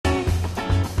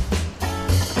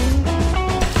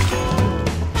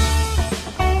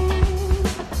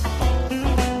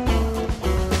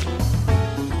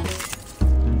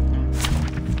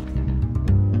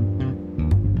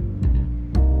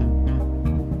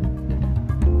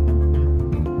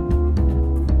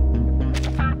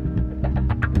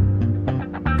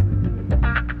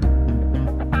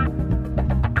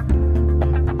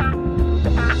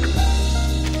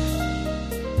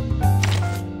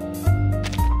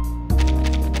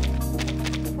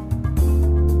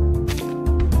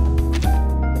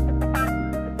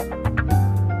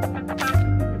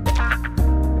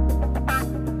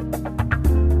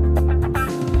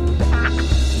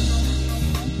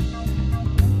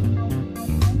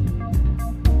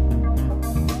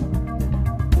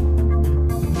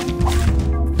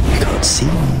see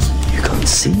me. You can't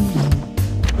see me.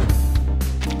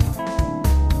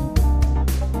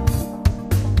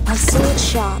 A sword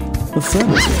sharp.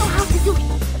 Affirmative.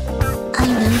 I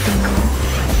know the law,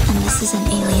 and this is an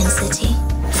alien city.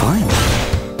 Fine.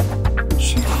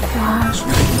 Je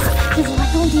vois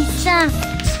ton destin.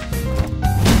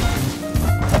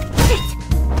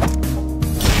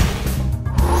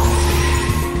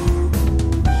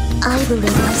 I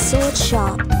believe my sword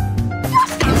sharp.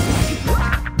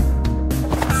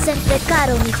 Sempre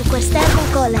caro mi fu quest'ermo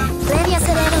cole. Premia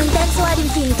sereno intenso ad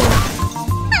infinito.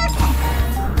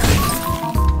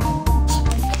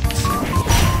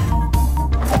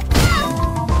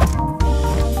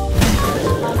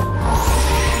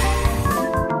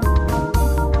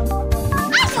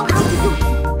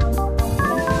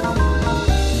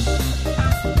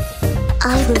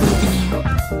 I believe in you.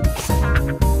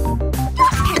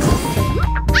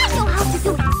 I know how to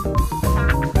do it.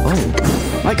 Oh,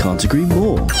 I can't agree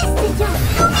more.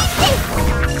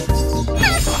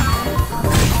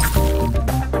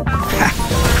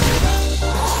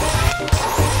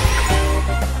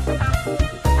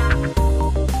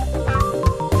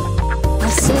 A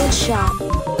sword sharp.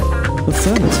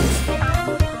 Affirmative.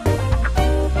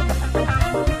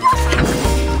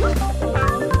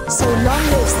 So long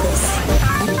lives this,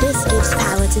 and this gives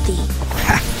power to thee.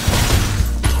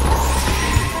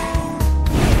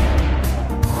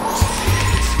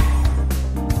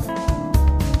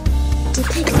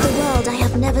 Depict the world I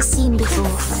have never seen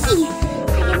before. See, I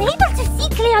am able to see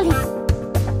clearly.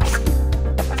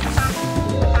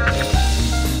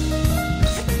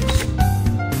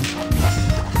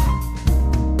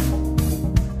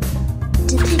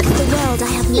 Depict the world I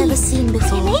have never seen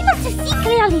before. I am able to see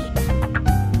clearly.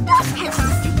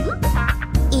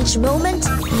 Each moment,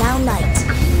 now night.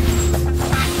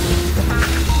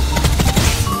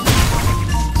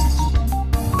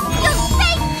 Your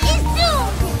fate is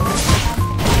doomed!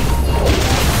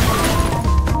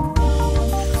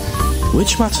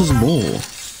 Which matters more?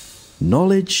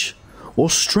 Knowledge or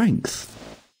strength?